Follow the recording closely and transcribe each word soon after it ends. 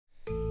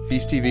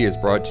Feast TV is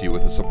brought to you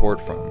with the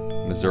support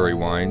from Missouri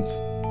Wines,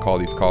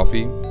 Caldy's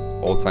Coffee,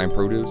 Old Time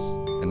Produce,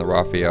 and the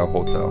Raphael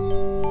Hotel.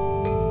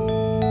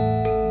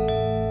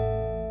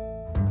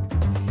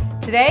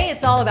 Today,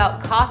 it's all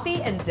about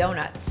coffee and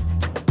donuts.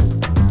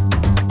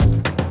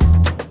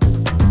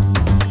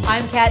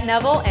 I'm Cat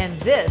Neville, and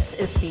this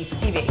is Feast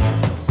TV.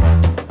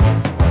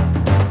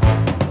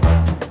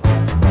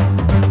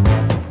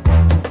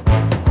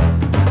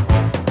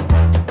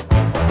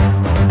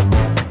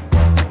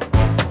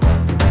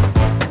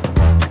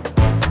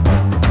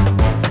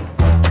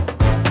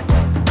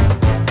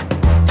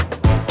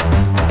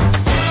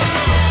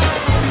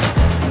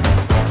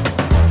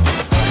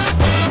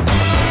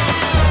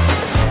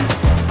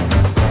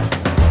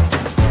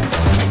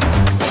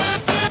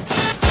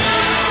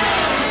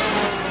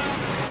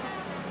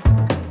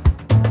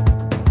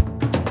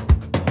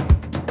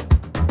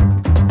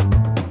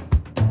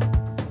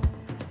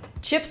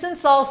 Chips and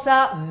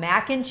salsa,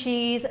 mac and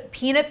cheese,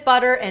 peanut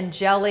butter and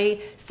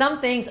jelly.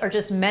 Some things are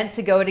just meant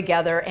to go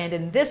together. And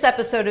in this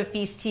episode of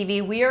Feast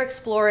TV, we are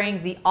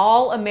exploring the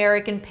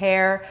all-American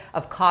pair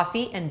of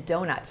coffee and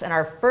donuts. And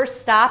our first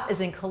stop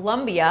is in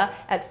Colombia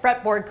at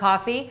Fretboard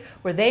Coffee,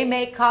 where they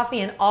make coffee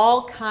in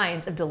all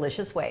kinds of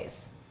delicious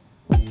ways.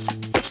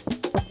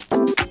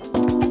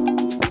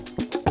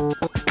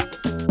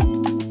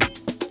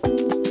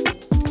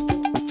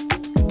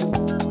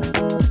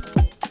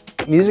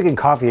 Music and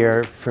coffee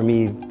are, for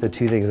me, the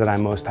two things that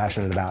I'm most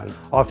passionate about.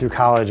 All through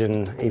college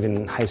and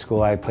even high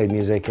school, I played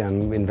music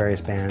in various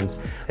bands.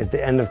 At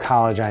the end of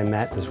college, I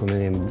met this woman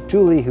named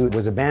Julie, who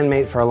was a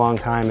bandmate for a long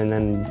time and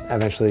then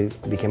eventually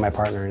became my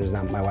partner and is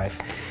now my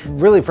wife.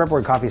 Really,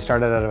 Fretboard Coffee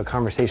started out of a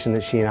conversation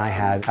that she and I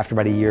had after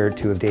about a year or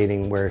two of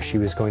dating, where she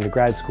was going to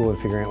grad school and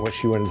figuring out what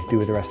she wanted to do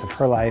with the rest of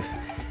her life.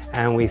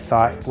 And we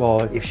thought,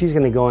 well, if she's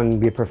going to go and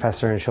be a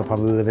professor and she'll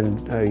probably live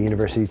in a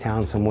university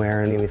town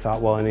somewhere, and we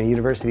thought, well, in a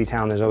university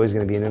town there's always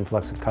going to be an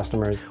influx of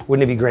customers.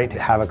 Wouldn't it be great to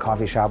have a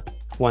coffee shop,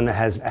 one that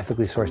has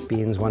ethically sourced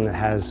beans, one that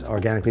has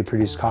organically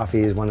produced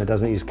coffees, one that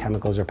doesn't use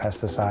chemicals or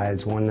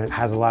pesticides, one that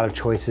has a lot of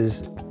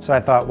choices. So I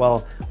thought,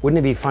 well, wouldn't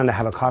it be fun to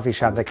have a coffee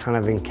shop that kind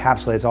of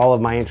encapsulates all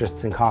of my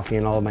interests in coffee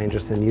and all of my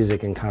interests in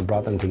music and kind of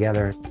brought them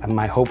together. And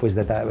my hope was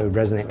that that would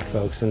resonate with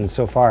folks, and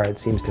so far it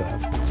seems to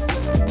have.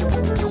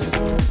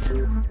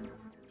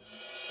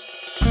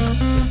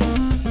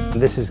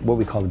 This is what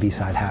we call the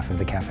B-side half of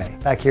the cafe.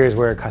 Back here is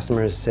where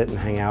customers sit and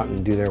hang out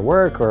and do their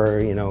work, or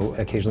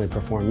occasionally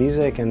perform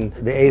music, and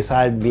the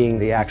A-side being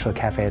the actual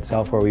cafe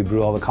itself, where we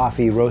brew all the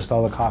coffee, roast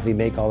all the coffee,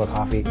 make all the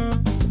coffee.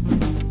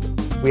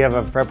 We have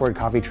a Fretboard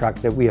coffee truck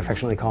that we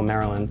affectionately call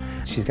Marilyn.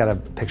 She's got a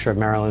picture of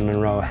Marilyn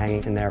Monroe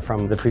hanging in there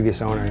from the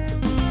previous owner.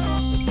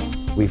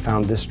 We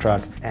found this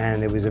truck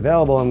and it was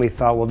available, and we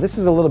thought, well, this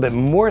is a little bit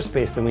more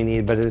space than we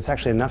need, but it's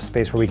actually enough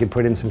space where we could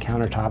put in some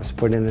countertops,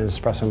 put in an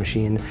espresso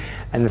machine,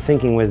 and the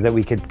thinking was that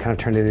we could kind of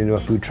turn it into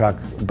a food truck,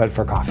 but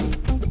for coffee.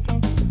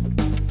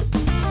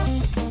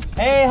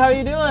 Hey, how are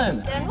you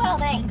doing? Doing well,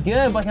 thanks.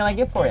 Good, what can I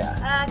get for you?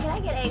 Can I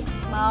get a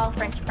small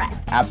French press?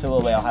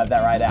 Absolutely, I'll have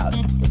that right out.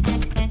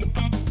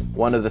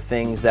 One of the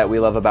things that we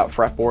love about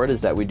Fretboard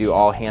is that we do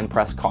all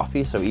hand-pressed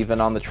coffee, so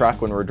even on the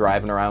truck when we're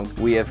driving around,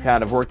 we have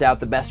kind of worked out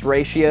the best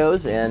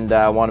ratios and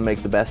want to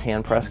make the best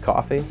hand-pressed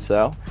coffee.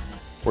 So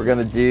we're going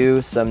to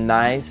do some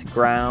nice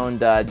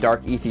ground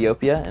dark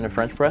Ethiopia in a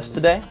French press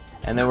today,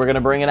 and then we're going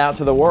to bring it out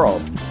to the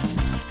world.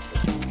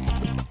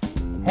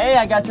 Hey,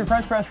 I got your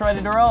French press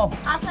ready to roll.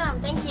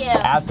 Awesome, thank you.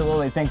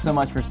 Absolutely, thanks so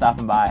much for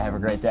stopping by. Have a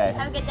great day.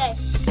 Have a good day.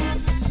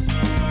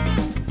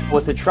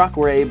 With the truck,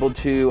 we're able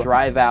to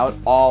drive out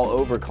all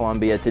over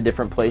Colombia to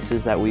different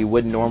places that we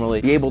wouldn't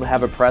normally be able to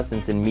have a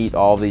presence and meet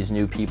all these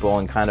new people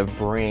and kind of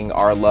bring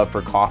our love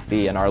for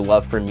coffee and our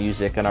love for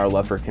music and our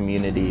love for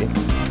community.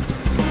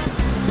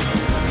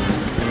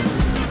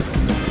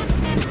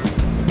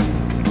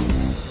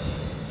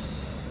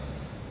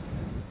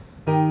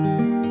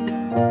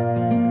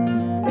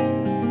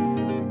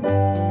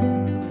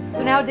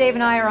 So now Dave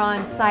and I are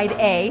on side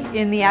A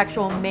in the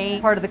actual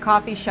main part of the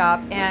coffee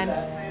shop, and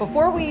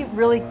before we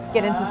really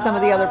get into some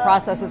of the other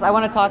processes, I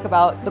want to talk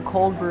about the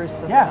cold brew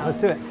system. Yeah,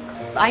 let's do it.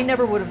 I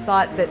never would have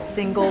thought that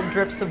single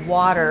drips of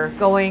water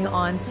going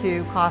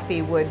onto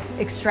coffee would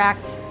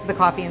extract the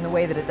coffee in the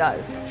way that it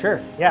does.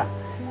 Sure, yeah.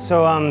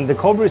 So the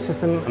cold brew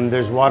system,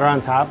 there's water on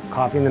top,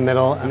 coffee in the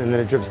middle, and then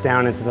it drips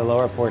down into the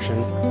lower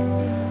portion.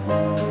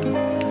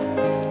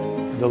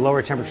 The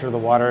lower temperature of the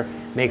water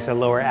makes a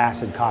lower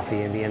acid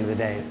coffee at the end of the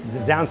day.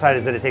 The downside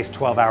is that it takes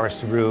 12 hours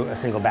to brew a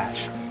single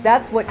batch.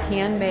 That's what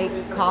can make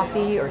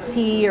coffee or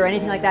tea or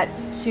anything like that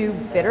too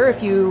bitter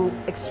if you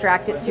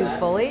extract it too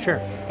fully. Sure.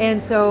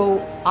 And so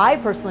I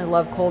personally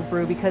love cold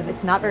brew because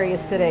it's not very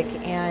acidic,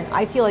 and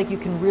I feel like you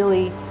can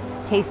really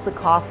taste the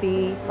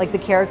coffee, like the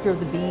character of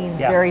the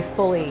beans, very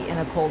fully in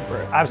a cold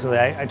brew. Absolutely,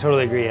 I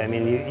totally agree. I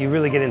mean, you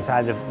really get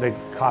inside the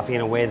coffee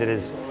in a way that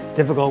is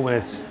difficult when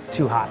it's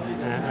too hot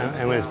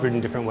and when it's brewed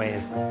in different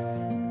ways.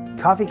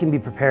 Coffee can be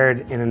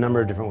prepared in a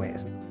number of different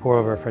ways. Pour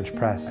over a French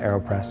press,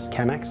 AeroPress,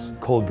 Chemex,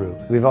 cold brew.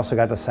 We've also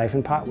got the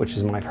siphon pot, which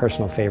is my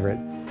personal favorite.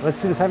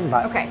 Let's do the siphon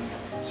pot. Okay.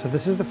 So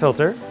this is the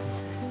filter,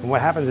 And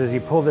what happens is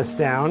you pull this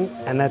down,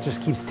 and that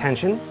just keeps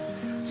tension,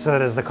 so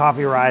that as the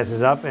coffee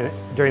rises up and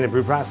during the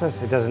brew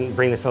process, it doesn't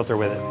bring the filter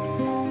with it.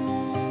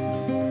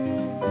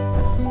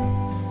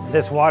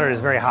 This water is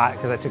very hot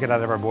because I took it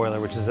out of our boiler,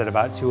 which is at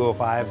about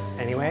 205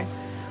 anyway.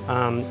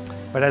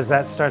 But as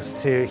that starts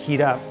to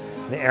heat up,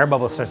 the air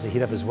bubble starts to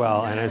heat up as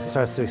well, and as it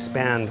starts to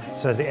expand,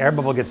 so as the air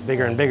bubble gets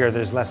bigger and bigger,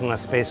 there's less and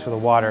less space for the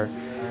water,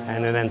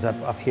 and it ends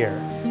up here.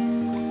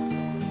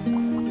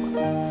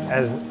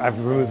 As I've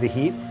removed the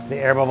heat, the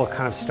air bubble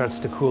kind of starts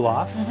to cool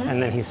off, and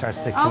then he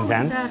starts to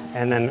condense,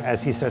 and then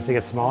as he starts to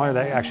get smaller,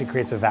 that actually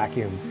creates a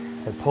vacuum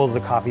that pulls the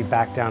coffee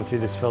back down through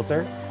this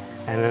filter,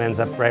 and it ends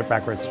up right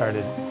back where it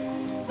started.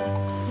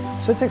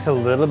 So it takes a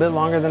little bit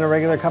longer than a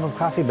regular cup of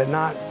coffee, but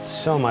not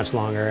so much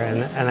longer,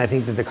 and I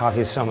think that the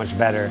coffee is so much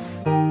better.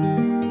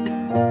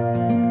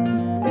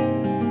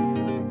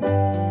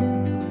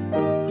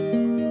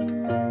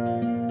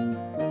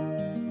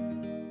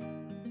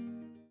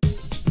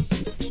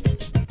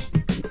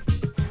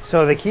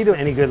 So the key to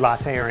any good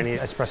latte or any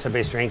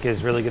espresso-based drink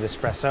is really good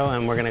espresso,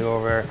 and we're going to go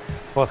over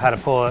both how to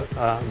pull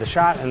the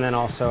shot and then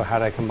also how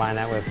to combine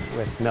that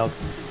with milk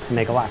to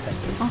make a latte.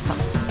 Awesome.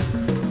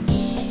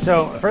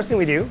 So the first thing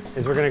we do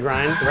is we're going to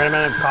grind the right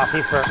amount of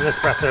coffee for an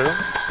espresso.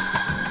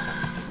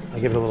 I'll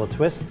give it a little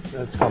twist.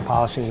 That's called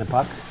polishing the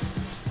puck.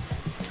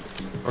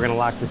 We're going to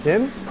lock this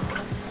in,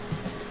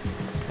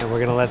 and we're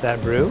going to let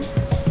that brew.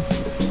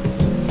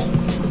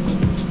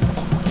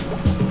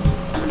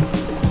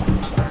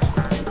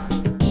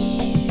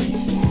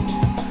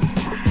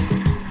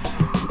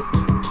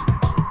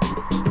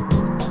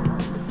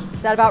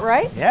 Is that about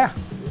right? Yeah,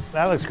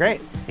 that looks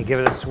great. And give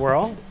it a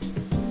swirl.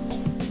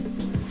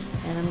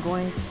 And I'm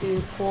going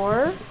to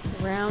pour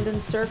round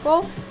and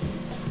circle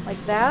like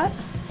that.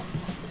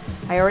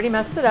 I already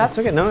messed it up. That's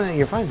okay, no,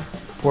 you're fine.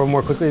 Pour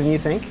more quickly than you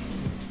think.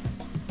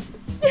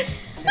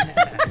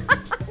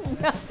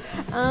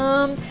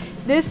 No.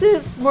 This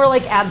is more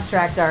like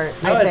abstract art,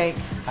 I think.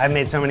 I've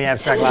made so many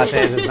abstract lattes,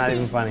 it's not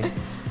even funny.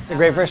 It's a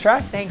great first try.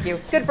 Thank you.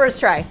 Good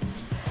first try.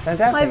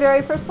 Fantastic. My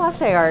very first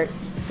latte art.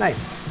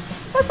 Nice.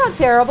 That's not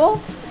terrible.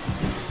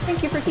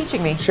 Thank you for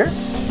teaching me. Sure.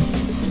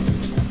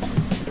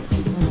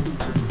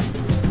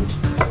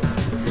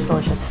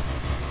 Delicious.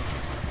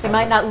 It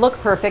might not look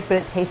perfect, but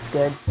it tastes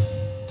good.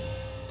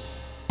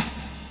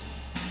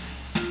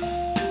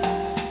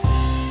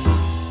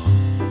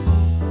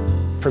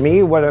 For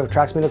me, what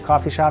attracts me to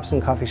coffee shops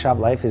and coffee shop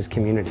life is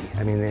community.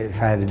 I mean, if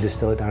I had to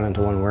distill it down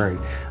into one word,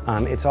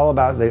 it's all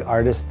about the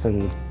artists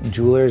and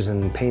jewelers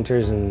and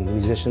painters and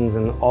musicians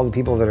and all the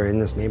people that are in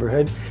this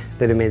neighborhood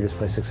that have made this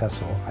place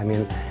successful. I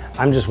mean,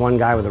 I'm just one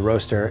guy with a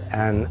roaster,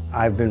 and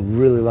I've been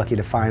really lucky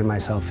to find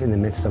myself in the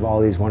midst of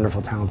all these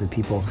wonderful, talented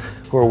people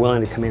who are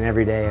willing to come in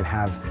every day and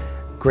have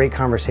great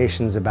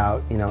conversations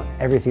about, you know,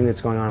 everything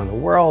that's going on in the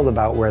world,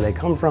 about where they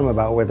come from,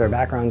 about what their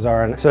backgrounds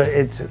are. And so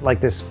it's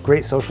like this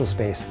great social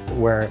space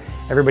where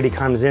everybody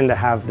comes in to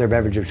have their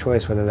beverage of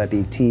choice, whether that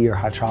be tea or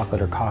hot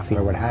chocolate or coffee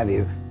or what have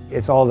you.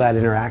 It's all that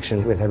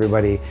interaction with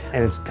everybody,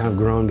 and it's kind of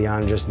grown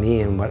beyond just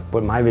me and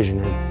what my vision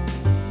is.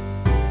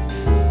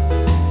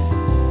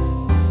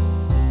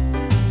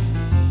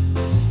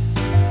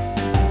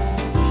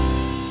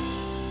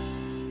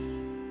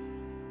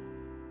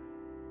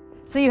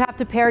 So you have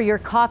to pair your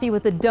coffee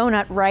with a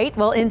donut, right?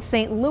 Well, in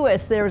St.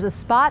 Louis, there's a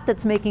spot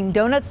that's making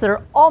donuts that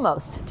are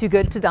almost too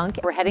good to dunk.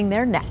 We're heading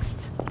there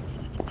next.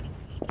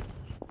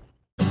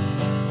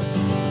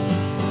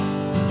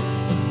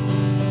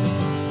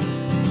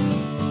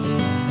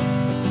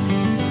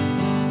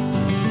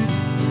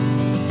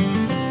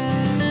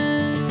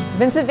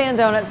 Vincent Van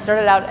Doughnuts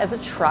started out as a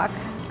truck.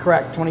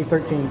 Correct,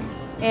 2013.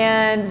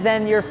 And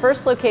then your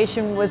first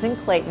location was in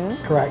Clayton.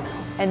 Correct.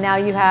 And now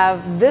you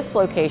have this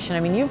location. I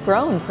mean, you've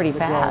grown pretty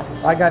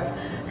fast. I got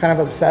kind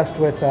of obsessed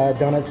with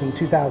donuts in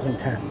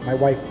 2010. My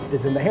wife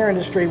is in the hair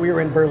industry. We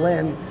were in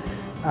Berlin.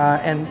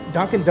 And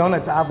Dunkin'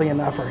 Donuts, oddly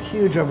enough, are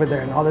huge over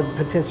there, and all the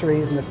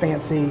patisseries and the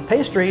fancy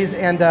pastries.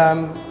 And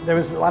there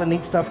was a lot of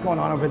neat stuff going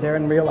on over there,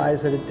 and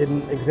realized that it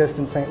didn't exist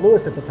in St.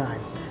 Louis at the time.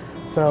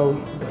 So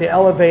the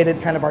elevated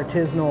kind of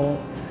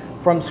artisanal,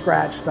 from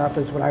scratch stuff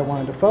is what I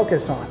wanted to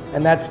focus on.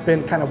 And that's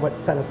been kind of what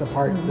set us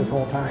apart this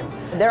whole time.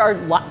 There are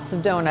lots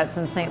of donuts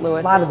in St.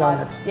 Louis. A lot of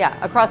donuts. Yeah,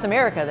 across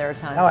America there are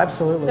tons. Oh,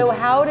 absolutely. So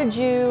how did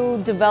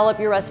you develop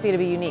your recipe to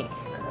be unique?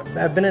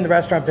 I've been in the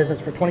restaurant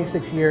business for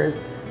 26 years.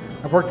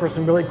 I've worked for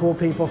some really cool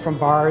people, from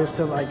bars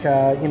to like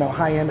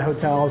high-end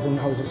hotels, and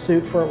I was a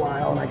suit for a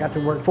while, and I got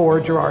to work for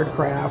Gerard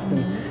Kraft.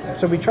 And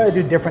so we try to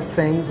do different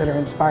things that are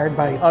inspired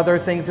by other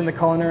things in the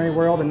culinary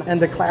world,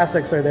 and the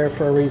classics are there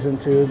for a reason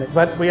too.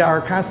 But we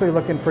are constantly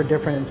looking for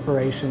different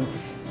inspiration.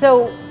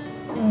 So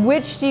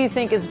which do you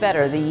think is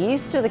better, the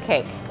yeast or the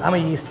cake? I'm a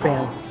yeast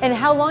fan. And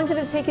how long did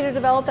it take you to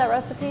develop that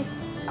recipe?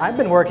 I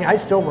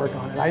still work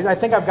on it. I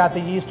think I've got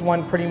the yeast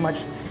one pretty much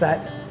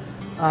set.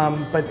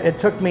 But it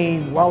took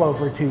me well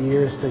over 2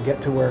 years to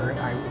get to where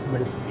I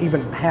was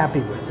even happy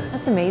with it.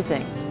 That's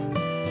amazing.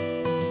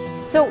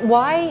 So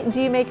why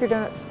do you make your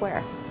donuts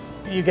square?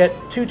 You get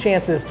 2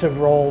 chances to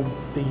roll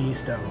the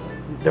yeast dough.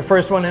 The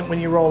first one,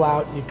 when you roll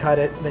out, you cut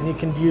it, then you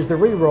can use the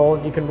re-roll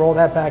and you can roll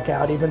that back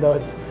out even though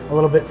it's a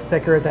little bit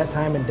thicker at that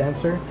time and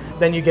denser.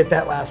 Then you get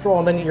that last roll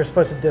and then you're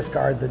supposed to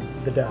discard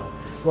the dough.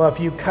 Well, if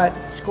you cut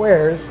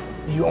squares,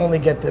 you only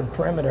get the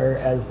perimeter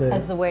as the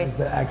waste.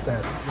 As the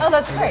excess. Oh,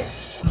 that's great.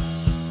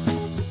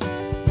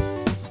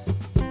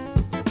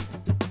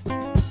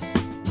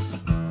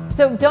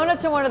 So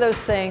donuts are one of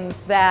those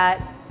things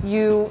that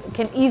you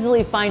can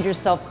easily find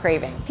yourself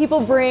craving.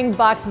 People bring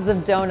boxes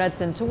of donuts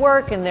into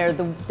work and they're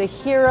the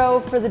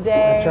hero for the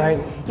day. That's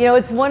right. You know,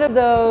 it's one of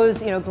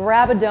those,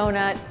 grab a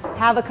donut,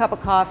 have a cup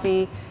of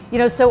coffee.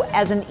 So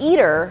as an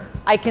eater,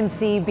 I can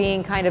see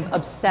being kind of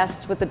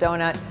obsessed with the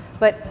donut.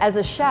 But as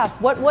a chef,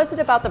 what was it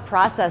about the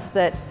process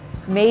that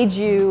made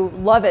you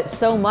love it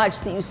so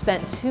much that you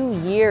spent 2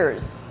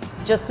 years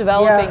just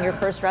developing your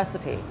first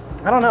recipe?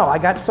 I don't know. I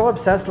got so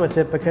obsessed with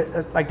it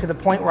because, like, to the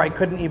point where I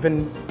couldn't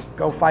even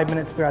go 5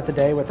 minutes throughout the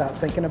day without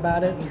thinking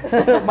about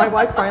it. My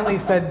wife finally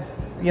said,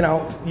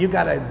 you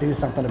got to do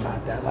something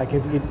about that. Like,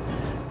 if you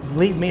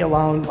leave me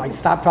alone, like,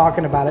 stop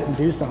talking about it and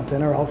do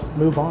something, or else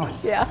move on.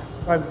 Yeah.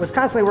 I was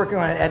constantly working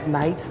on it at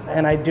night,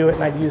 and I'd do it,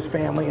 and I'd use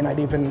family, and I'd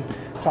even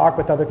talk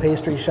with other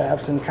pastry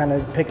chefs and kind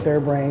of pick their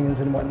brains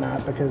and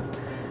whatnot, because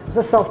it's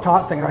a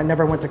self-taught thing. I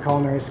never went to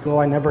culinary school.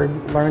 I never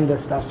learned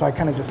this stuff, so I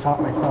kind of just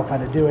taught myself how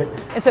to do it.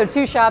 And so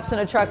 2 shops and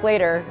a truck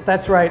later.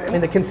 That's right. I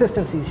mean, the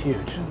consistency is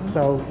huge.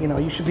 So,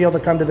 you should be able to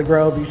come to the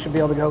Grove, you should be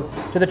able to go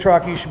to the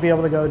truck, you should be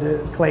able to go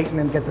to Clayton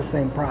and get the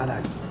same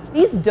product.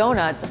 These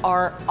donuts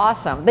are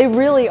awesome. They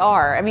really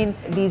are. I mean,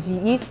 these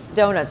yeast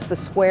donuts, the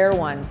square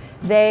ones,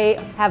 they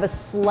have a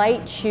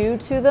slight chew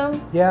to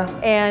them. Yeah.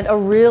 And a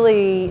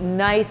really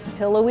nice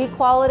pillowy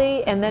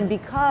quality. And then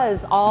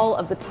because all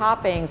of the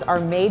toppings are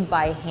made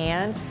by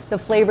hand, the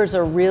flavors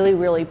are really,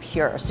 really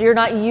pure. So you're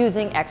not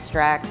using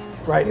extracts.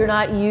 Right. You're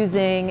not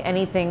using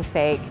anything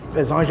fake.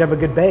 As long as you have a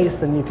good base,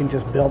 then you can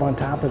just build on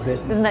top of it.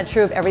 Isn't that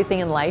true of everything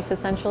in life,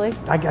 essentially?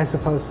 I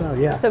suppose so,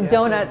 yeah. So yeah.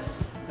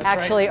 donuts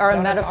actually are a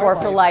Donuts metaphor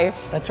are for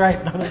life. That's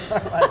right. Donuts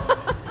are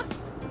life.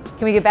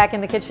 Can we get back in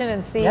the kitchen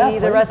and see Yeah, the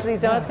please. rest of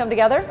these donuts come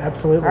together?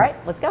 Absolutely. All right,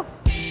 let's go.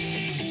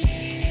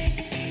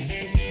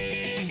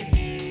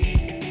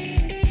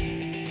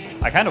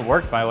 I kind of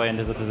worked my way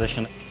into the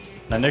position.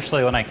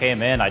 Initially when I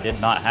came in, I did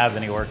not have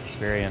any work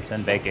experience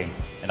in baking.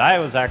 And I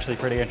was actually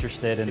pretty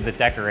interested in the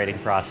decorating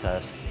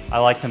process. I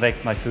like to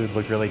make my food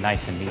look really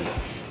nice and neat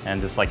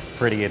and just like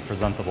pretty and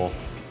presentable.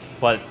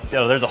 But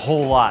there's a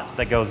whole lot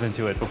that goes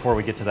into it before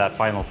we get to that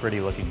final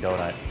pretty looking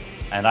donut.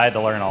 And I had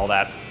to learn all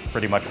that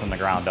pretty much from the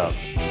ground up.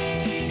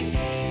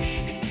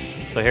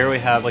 So here we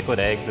have liquid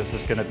egg. This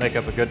is gonna make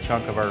up a good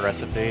chunk of our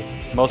recipe.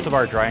 Most of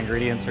our dry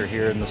ingredients are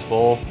here in this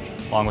bowl,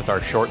 along with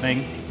our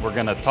shortening. We're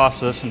gonna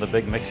toss this in the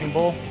big mixing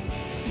bowl.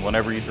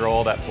 Whenever you throw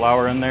all that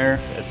flour in there,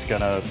 it's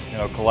gonna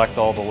collect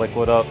all the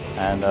liquid up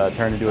and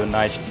turn into a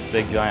nice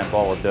big giant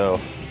ball of dough.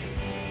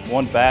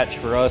 One batch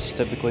for us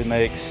typically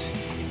makes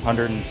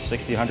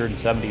 160,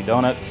 170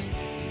 donuts.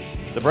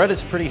 The bread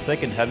is pretty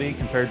thick and heavy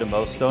compared to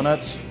most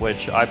donuts,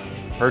 which I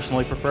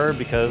personally prefer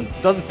because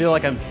it doesn't feel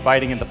like I'm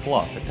biting into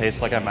fluff. It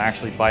tastes like I'm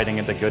actually biting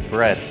into good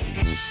bread.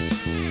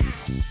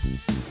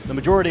 The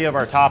majority of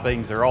our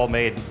toppings are all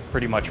made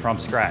pretty much from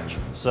scratch.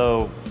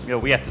 So,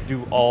 we have to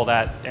do all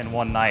that in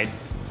one night,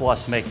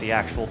 plus make the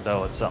actual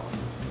dough itself.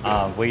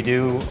 We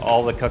do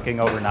all the cooking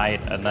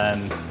overnight, and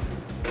then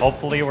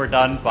hopefully we're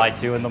done by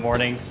 2 in the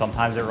morning.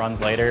 Sometimes it runs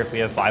later. If we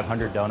have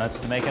 500 donuts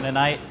to make in a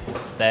night,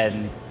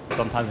 then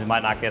sometimes we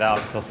might not get out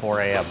until 4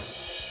 a.m.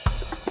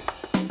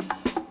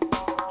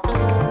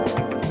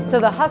 So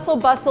the hustle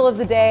bustle of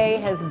the day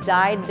has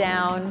died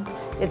down.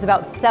 It's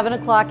about 7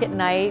 o'clock at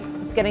night.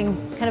 It's getting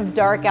kind of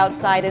dark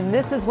outside, and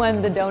this is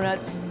when the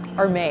donuts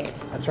are made.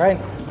 That's right.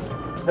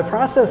 The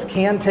process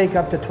can take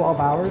up to 12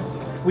 hours.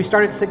 We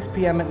start at 6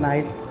 p.m. at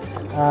night,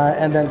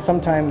 and then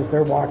sometimes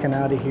they're walking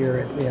out of here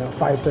at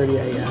 5:30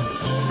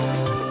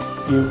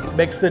 a.m. You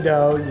mix the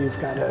dough, you've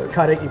got to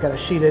cut it, you've got to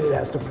sheet it, it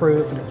has to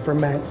proof, and it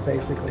ferments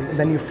basically. And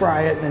then you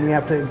fry it, and then you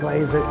have to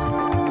glaze it.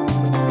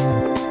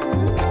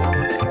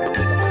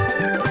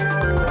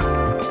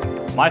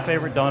 My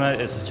favorite donut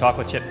is the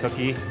chocolate chip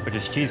cookie, which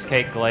is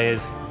cheesecake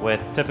glaze with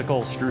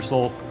typical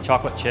streusel,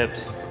 chocolate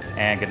chips,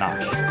 and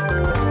ganache.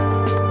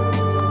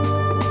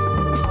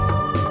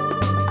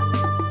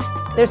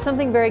 There's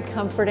something very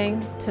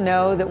comforting to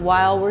know that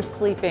while we're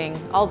sleeping,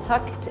 all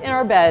tucked in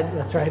our beds,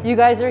 That's right. you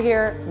guys are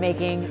here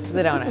making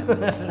the donuts.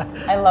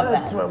 I love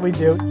that. That's what we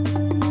do.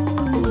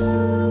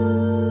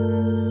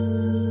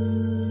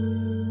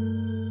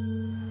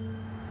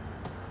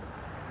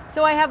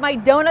 So I have my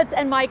donuts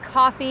and my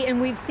coffee,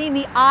 and we've seen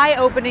the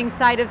eye-opening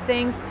side of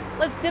things.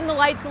 Let's dim the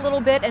lights a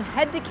little bit and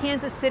head to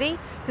Kansas City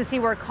to see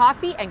where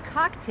coffee and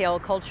cocktail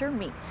culture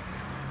meets.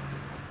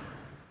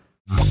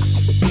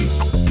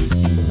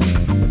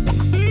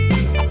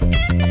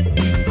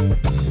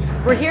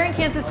 We're here in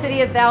Kansas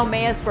City at Thou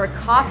Mayest where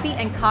coffee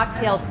and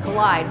cocktails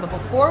collide. But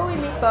before we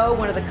meet Bo,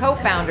 one of the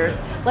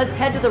co-founders, let's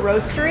head to the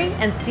roastery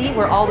and see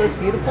where all those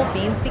beautiful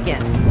beans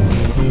begin.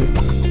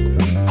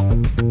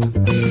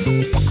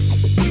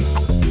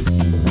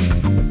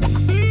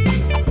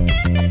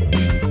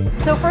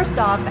 So first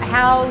off,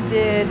 how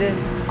did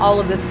all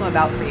of this come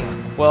about for you?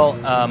 Well,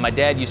 my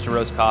dad used to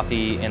roast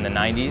coffee in the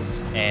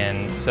 90s,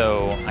 and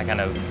so I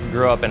kind of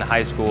grew up in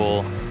high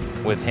school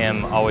with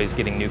him always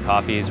getting new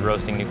coffees,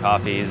 roasting new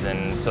coffees,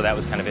 and so that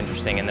was kind of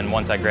interesting. And then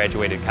once I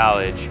graduated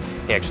college,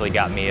 he actually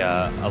got me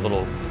a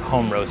little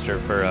home roaster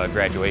for a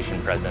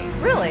graduation present.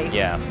 Really?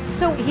 Yeah.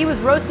 So he was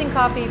roasting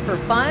coffee for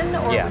fun,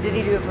 or Yeah. did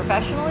he do it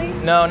professionally?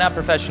 No, not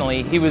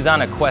professionally. He was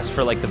on a quest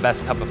for like the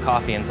best cup of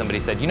coffee, and somebody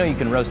said, you know, you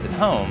can roast at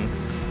home.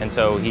 And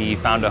so he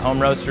found a home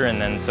roaster,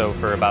 and then so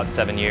for about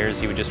 7 years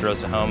he would just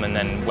roast at home. And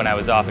then when I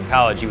was off at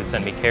college, he would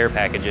send me care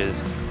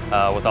packages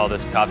with all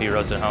this coffee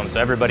roasted at home.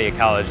 So everybody at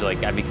college,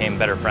 like, I became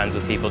better friends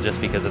with people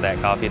just because of that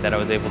coffee that I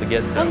was able to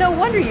get. So. Well, no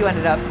wonder you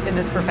ended up in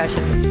this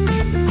profession.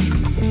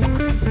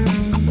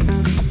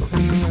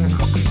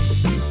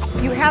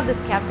 You have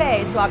this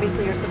cafe, so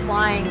obviously you're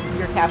supplying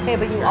your cafe,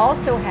 but you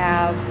also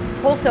have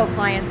wholesale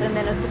clients and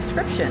then a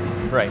subscription.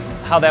 Right.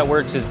 How that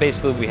works is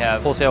basically we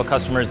have wholesale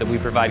customers that we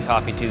provide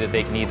coffee to that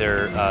they can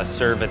either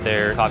serve at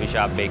their coffee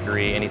shop,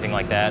 bakery, anything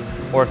like that,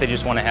 or if they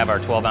just want to have our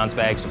 12-ounce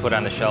bags to put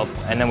on the shelf.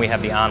 And then we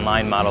have the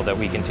online model that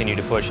we continue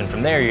to push, and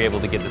from there you're able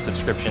to get the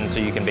subscription, so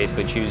you can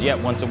basically choose, yeah,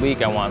 once a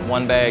week I want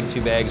 1 bag, 2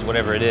 bags,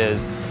 whatever it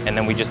is, and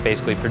then we just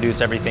basically produce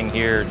everything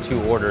here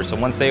to order. So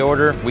once they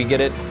order, we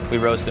get it, we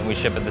roast it, and we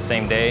ship it the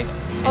same day.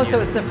 Oh,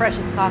 so it's the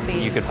freshest coffee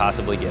you could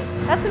possibly get.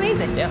 That's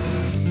amazing. Yeah.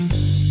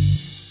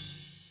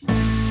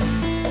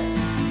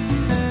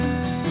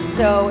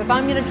 So if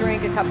I'm going to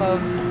drink a cup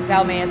of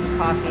Thou Mayest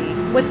coffee,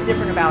 what's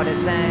different about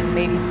it than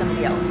maybe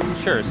somebody else?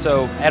 Sure.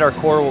 So at our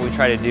core, what we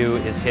try to do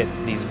is hit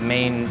these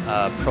main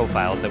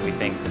profiles that we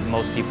think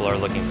most people are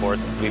looking for.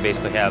 We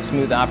basically have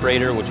smooth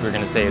operator, which we're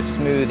going to say is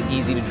smooth,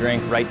 easy to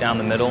drink, right down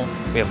the middle.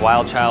 We have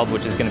wild child,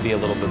 which is going to be a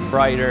little bit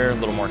brighter, a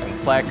little more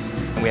complex.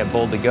 And we have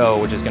bold to go,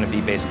 which is going to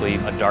be basically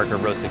a darker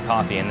roasted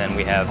coffee. And then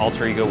we have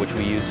alter ego, which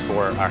we use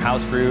for our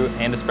house brew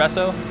and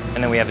espresso.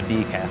 And then we have a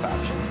decaf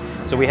option.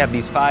 So we have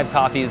these 5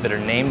 coffees that are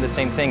named the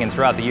same thing, and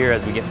throughout the year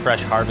as we get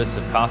fresh harvests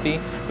of coffee,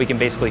 we can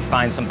basically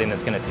find something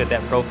that's going to fit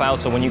that profile.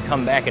 So when you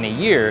come back in a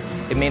year,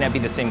 it may not be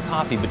the same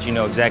coffee, but you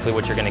know exactly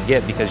what you're going to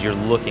get because you're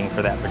looking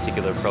for that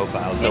particular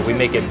profile. So we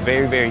make it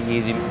very, very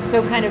easy.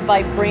 So kind of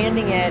by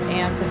branding it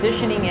and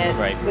positioning it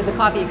with the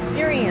coffee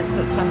experience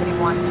that somebody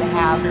wants to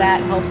have,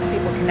 that helps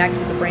people connect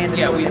with the brand.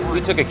 Yeah,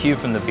 we took a cue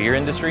from the beer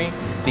industry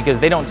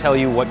because they don't tell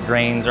you what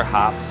grains or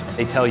hops.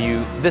 They tell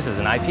you this is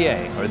an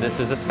IPA or this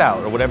is a stout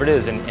or whatever it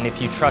is. And if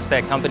you trust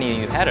that company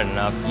and you've had it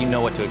enough, you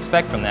know what to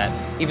expect from that.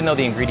 Even though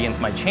the ingredients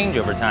might change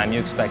over time, you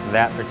expect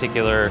that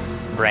particular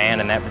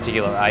brand and that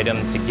particular item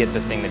to get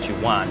the thing that you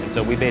want. And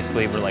so we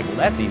basically were like, well,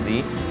 that's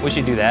easy. We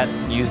should do that.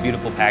 Use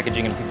beautiful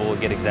packaging and people will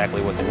get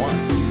exactly what they want.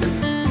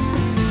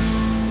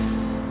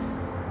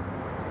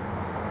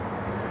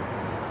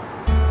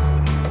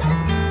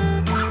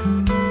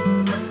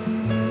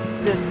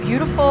 This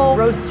beautiful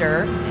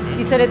roaster,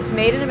 you said it's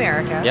made in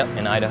America. Yep,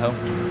 in Idaho.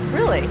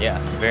 Really? Yeah,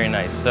 very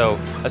nice. So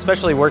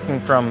especially working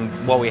from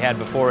what we had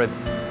before,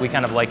 we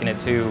kind of liken it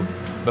to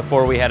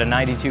before we had a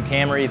 92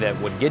 Camry that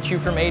would get you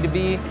from A to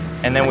B,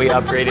 and then we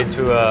upgraded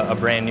to a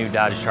brand new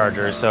Dodge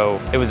Charger.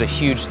 So it was a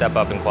huge step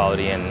up in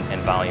quality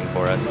and volume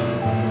for us.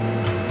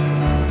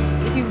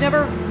 If you've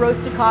never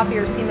roasted coffee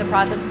or seen the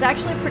process, it's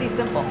actually pretty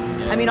simple.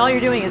 I mean, all you're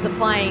doing is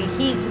applying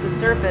heat to the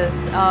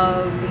surface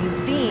of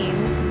these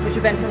beans, which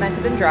have been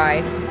fermented and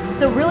dried.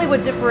 So really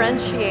what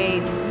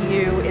differentiates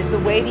you is the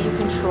way that you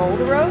control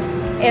the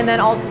roast, and then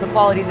also the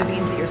quality of the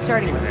beans that you're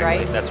starting with,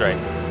 right? That's right.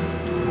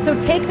 So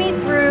take me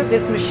through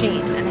this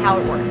machine and how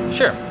it works.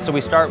 Sure. So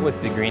we start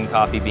with the green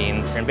coffee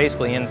beans, and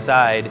basically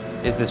inside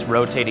is this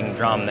rotating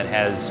drum that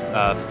has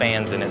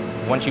fans in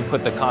it. Once you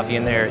put the coffee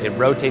in there, it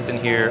rotates in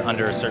here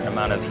under a certain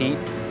amount of heat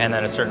and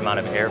then a certain amount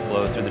of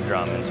airflow through the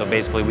drum. And so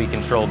basically we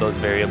control those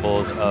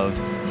variables of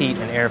heat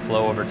and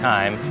airflow over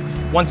time.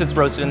 Once it's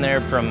roasted in there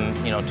from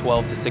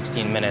 12 to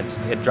 16 minutes,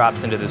 it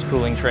drops into this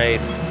cooling tray.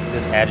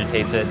 This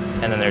agitates it,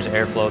 and then there's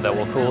airflow that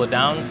will cool it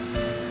down.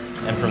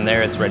 And from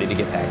there, it's ready to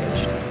get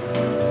packaged.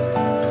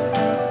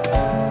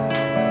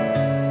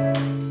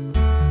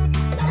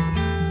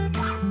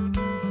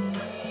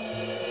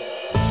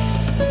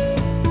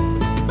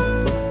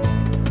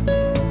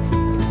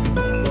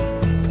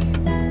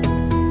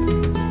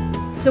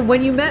 So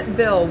when you met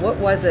Bill, what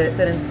was it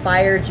that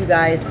inspired you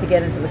guys to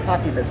get into the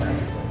coffee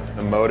business?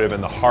 The motive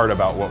and the heart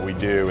about what we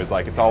do is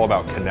it's all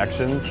about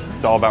connections.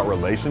 It's all about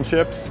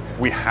relationships.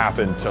 We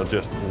happen to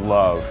just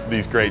love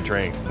these great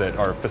drinks that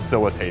are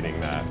facilitating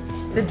that.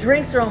 The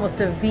drinks are almost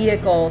a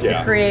vehicle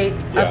to create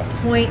a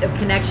point of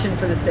connection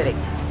for the city.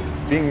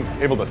 Being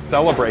able to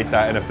celebrate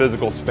that in a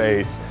physical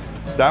space,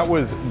 that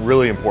was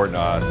really important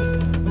to us.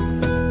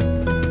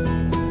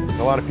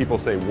 A lot of people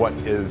say, what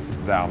is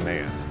Thou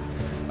Mayest?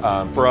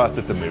 For us,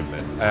 it's a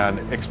movement. And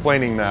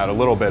explaining that a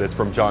little bit, it's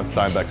from John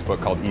Steinbeck's book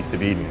called East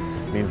of Eden.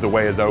 It means the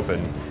way is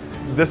open.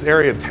 This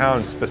area of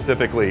town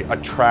specifically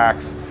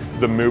attracts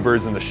the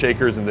movers and the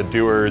shakers and the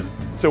doers.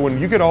 So when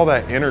you get all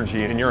that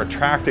energy and you're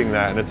attracting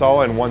that and it's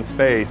all in one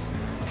space,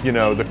 You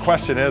know, the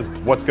question is,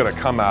 what's gonna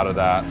come out of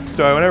that?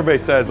 So when everybody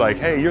says like,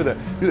 hey, you're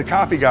the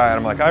coffee guy, and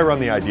I'm like, I run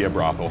the idea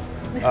brothel.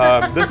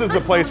 This is the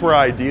place where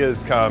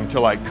ideas come to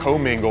like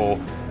commingle,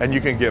 and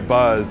you can get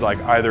buzz like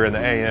either in the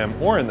AM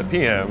or in the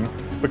PM,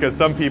 because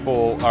some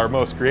people are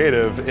most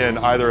creative in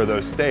either of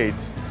those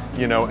states,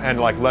 you know, and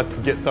like, let's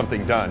get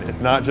something done. It's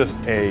not just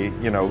a,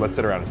 you know, let's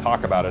sit around and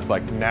talk about it. It's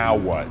like, now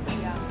what?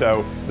 Yeah.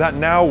 So that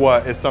now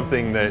what is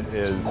something that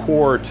is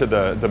core to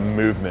the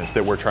movement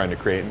that we're trying to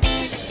create.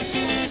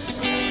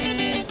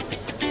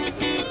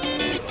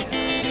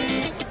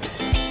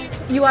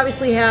 You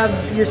obviously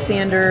have your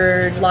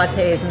standard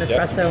lattes and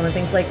espresso and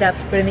things like that,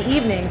 but in the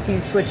evenings you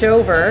switch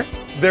over.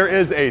 There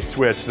is a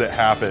switch that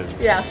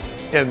happens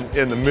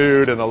in the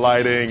mood and the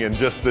lighting and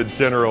just the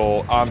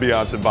general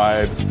ambiance and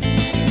vibe.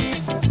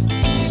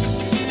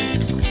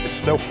 It's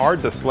so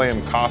hard to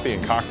slam coffee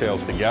and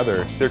cocktails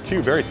together. They're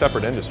two very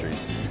separate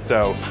industries.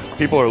 So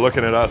people are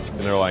looking at us and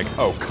they're like,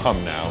 oh,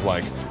 come now.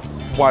 Like,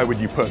 why would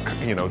you put,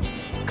 you know,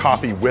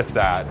 coffee with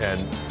that?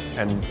 And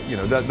you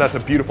know, that's a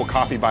beautiful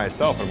coffee by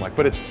itself. And I'm like,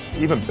 but it's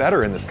even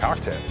better in this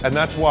cocktail. And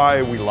that's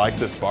why we like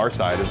this bar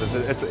side, is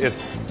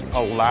it's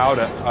allowed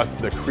us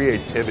the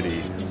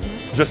creativity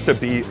just to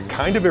be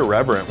kind of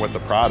irreverent with the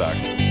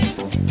product.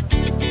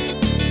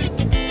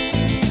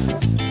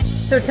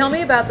 So tell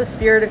me about the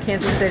Spirit of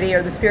Kansas City,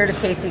 or the Spirit of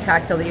KC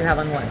cocktail that you have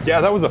on the list.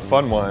 Yeah, that was a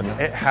fun one.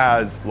 It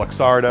has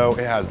Luxardo,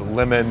 it has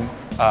lemon,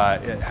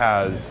 it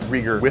has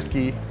Rieger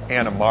whiskey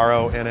and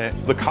Amaro in it.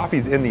 The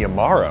coffee's in the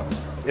Amaro.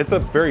 It's a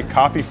very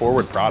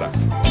coffee-forward product.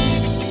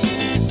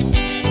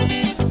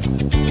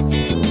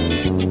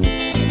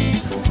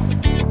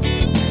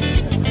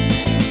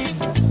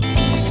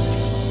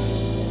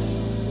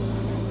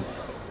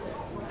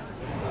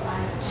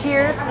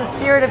 Cheers to the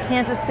Spirit of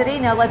Kansas City.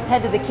 Now let's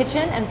head to the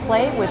kitchen and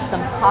play with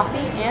some coffee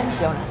and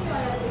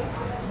donuts.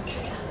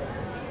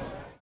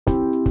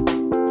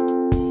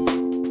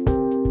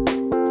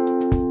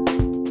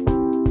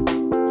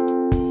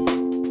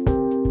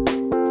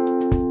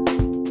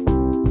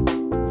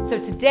 So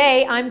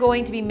today I'm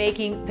going to be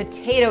making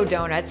potato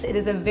donuts. It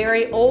is a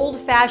very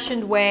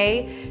old-fashioned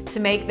way to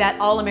make that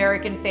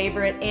all-American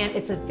favorite, and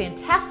it's a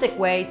fantastic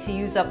way to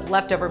use up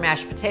leftover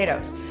mashed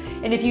potatoes.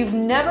 And if you've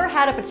never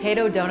had a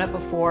potato donut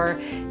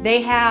before,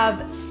 they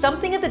have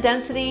something at the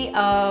density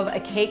of a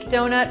cake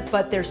donut,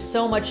 but they're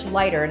so much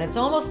lighter, and it's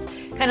almost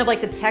kind of like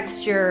the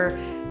texture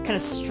kind of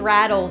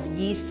straddles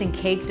yeast and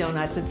cake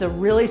donuts. It's a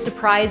really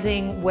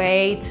surprising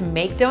way to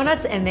make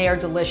donuts, and they are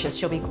delicious.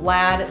 You'll be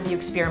glad that you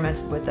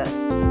experimented with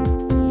this.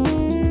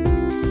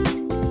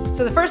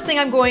 So the first thing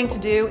I'm going to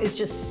do is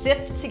just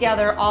sift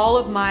together all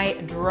of my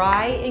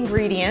dry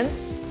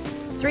ingredients.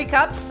 3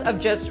 cups of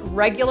just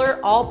regular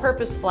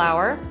all-purpose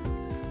flour.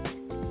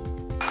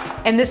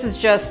 And this is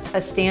just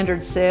a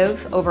standard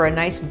sieve over a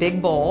nice big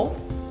bowl.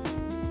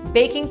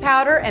 Baking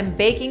powder and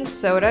baking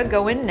soda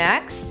go in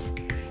next.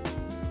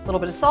 A little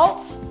bit of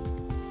salt,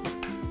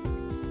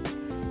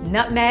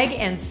 nutmeg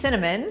and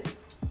cinnamon,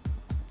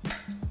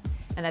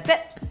 and that's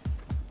it.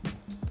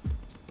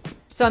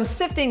 So I'm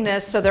sifting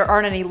this so there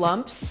aren't any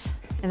lumps,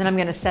 and then I'm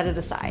gonna set it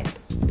aside.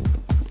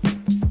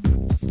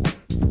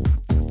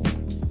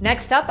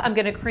 Next up, I'm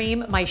gonna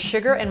cream my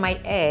sugar and my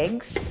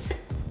eggs.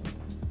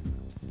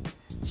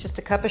 It's just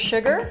a cup of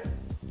sugar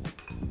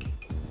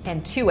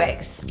and 2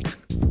 eggs.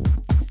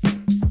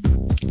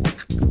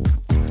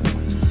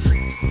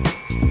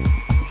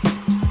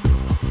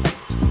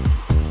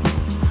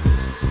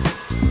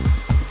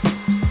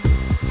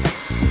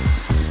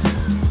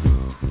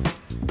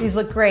 These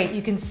look great.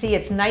 You can see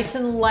it's nice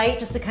and light,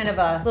 just a kind of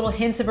a little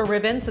hint of a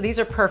ribbon, so these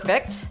are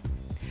perfect.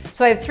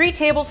 So I have 3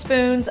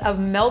 tablespoons of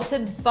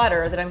melted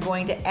butter that I'm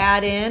going to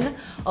add in,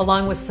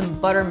 along with some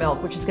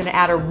buttermilk, which is going to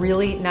add a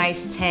really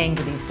nice tang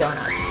to these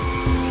donuts.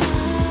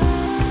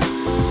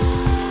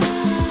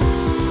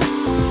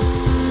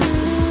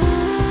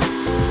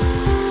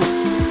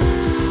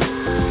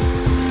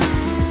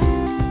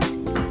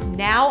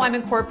 Now I'm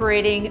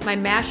incorporating my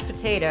mashed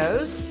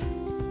potatoes.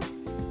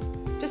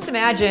 Just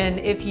imagine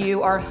if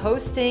you are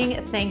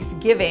hosting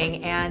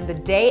Thanksgiving and the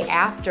day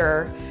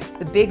after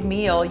the big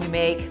meal you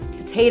make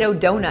potato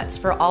donuts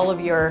for all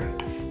of your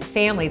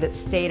family that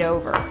stayed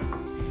over.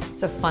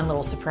 It's a fun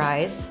little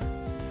surprise.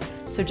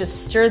 So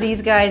just stir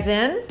these guys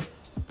in.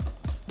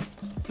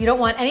 You don't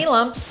want any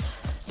lumps,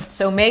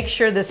 so make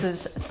sure this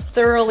is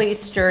thoroughly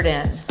stirred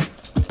in.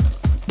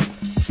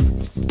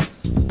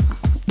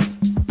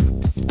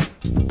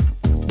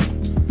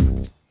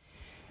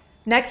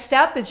 Next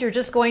step is you're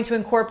just going to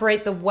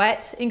incorporate the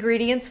wet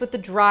ingredients with the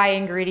dry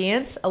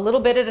ingredients, a little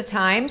bit at a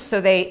time,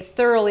 so they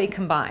thoroughly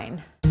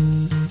combine.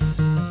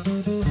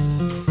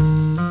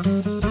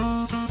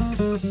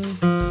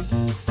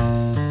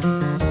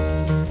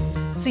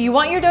 So you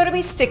want your dough to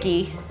be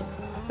sticky,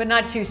 but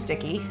not too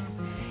sticky.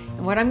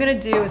 And what I'm gonna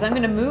do is I'm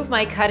gonna move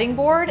my cutting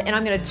board and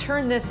I'm gonna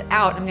turn this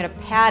out. I'm gonna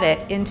pat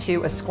it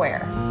into a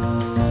square.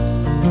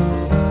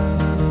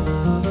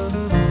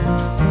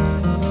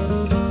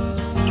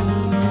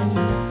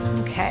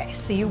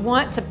 So you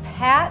want to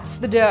pat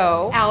the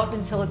dough out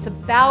until it's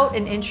about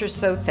 1 inch or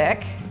so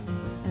thick,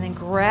 and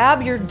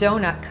grab your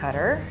donut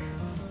cutter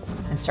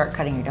and start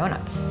cutting your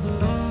donuts.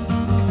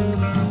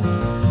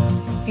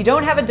 If you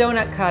don't have a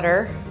donut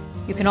cutter,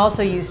 you can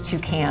also use 2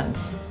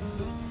 cans.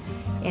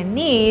 And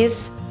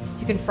these,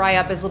 you can fry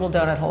up as little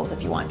donut holes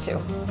if you want to.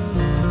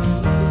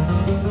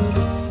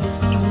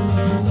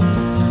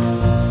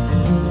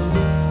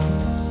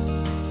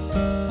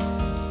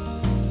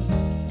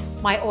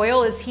 My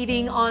oil is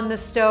heating on the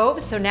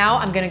stove, so now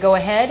I'm gonna go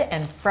ahead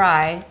and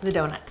fry the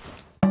donuts.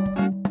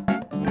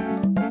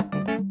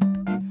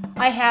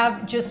 I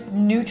have just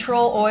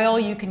neutral oil.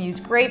 You can use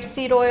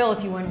grapeseed oil.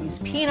 If you want to use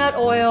peanut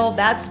oil,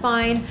 that's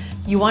fine.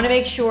 You want to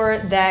make sure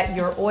that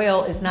your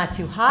oil is not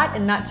too hot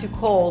and not too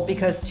cold,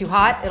 because too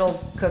hot, it'll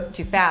cook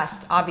too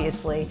fast,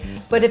 obviously.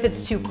 But if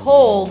it's too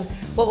cold,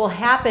 what will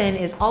happen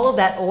is all of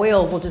that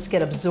oil will just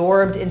get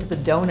absorbed into the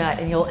donut,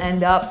 and you'll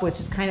end up with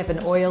just kind of an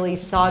oily,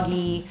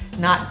 soggy,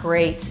 not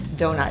great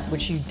donut,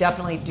 which you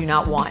definitely do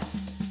not want.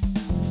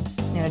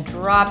 I'm gonna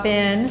drop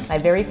in my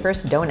very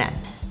first donut.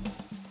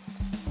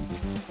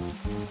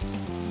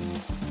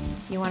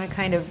 You want to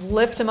kind of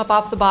lift them up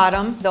off the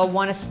bottom. They'll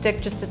want to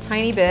stick just a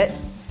tiny bit,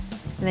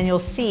 and then you'll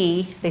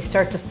see they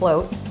start to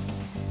float.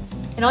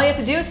 And all you have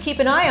to do is keep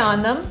an eye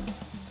on them.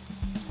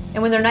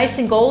 And when they're nice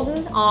and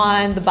golden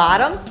on the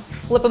bottom,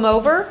 flip them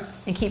over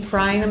and keep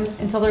frying them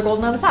until they're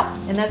golden on the top.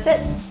 And that's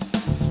it.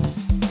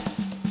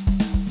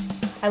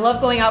 I love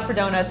going out for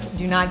donuts,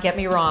 do not get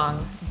me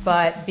wrong,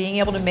 but being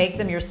able to make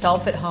them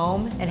yourself at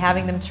home and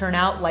having them turn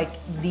out like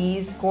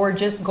these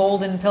gorgeous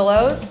golden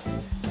pillows,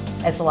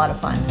 it's a lot of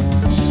fun.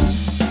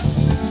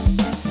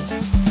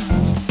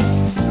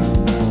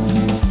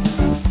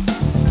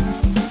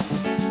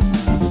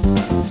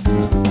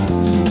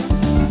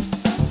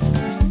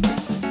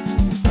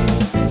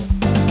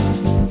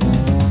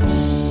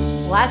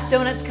 Last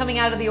donut's coming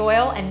out of the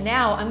oil, and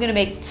now I'm gonna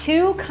make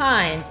 2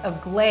 kinds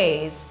of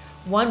glaze,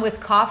 one with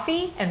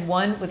coffee and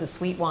one with a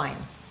sweet wine.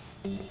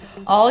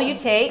 All you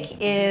take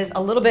is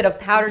a little bit of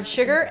powdered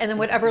sugar and then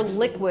whatever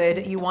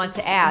liquid you want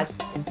to add.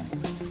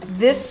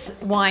 This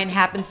wine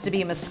happens to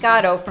be a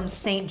Moscato from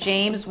St.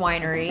 James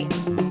Winery.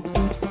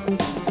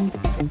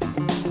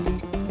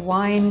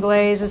 Wine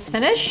glaze is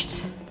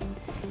finished.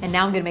 And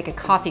now I'm gonna make a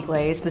coffee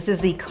glaze. This is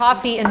the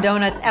Coffee and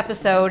Donuts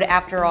episode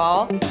after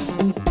all.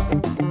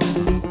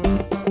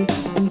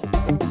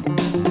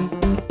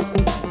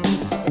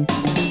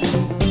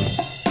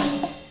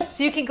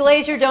 So you can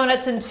glaze your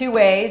donuts in 2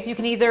 ways. You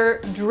can either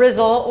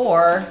drizzle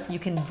or you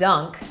can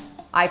dunk.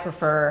 I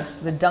prefer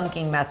the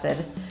dunking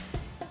method.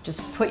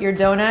 Just put your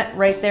donut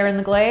right there in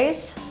the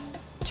glaze,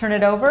 turn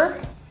it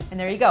over, and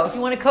there you go. If you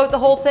want to coat the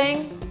whole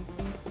thing,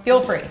 feel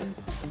free.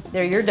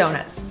 They're your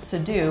donuts, so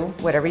do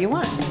whatever you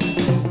want.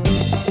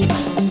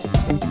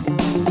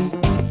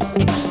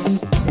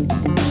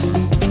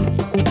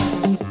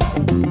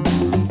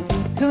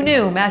 Who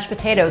knew mashed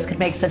potatoes could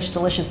make such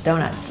delicious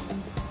donuts?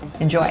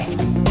 Enjoy.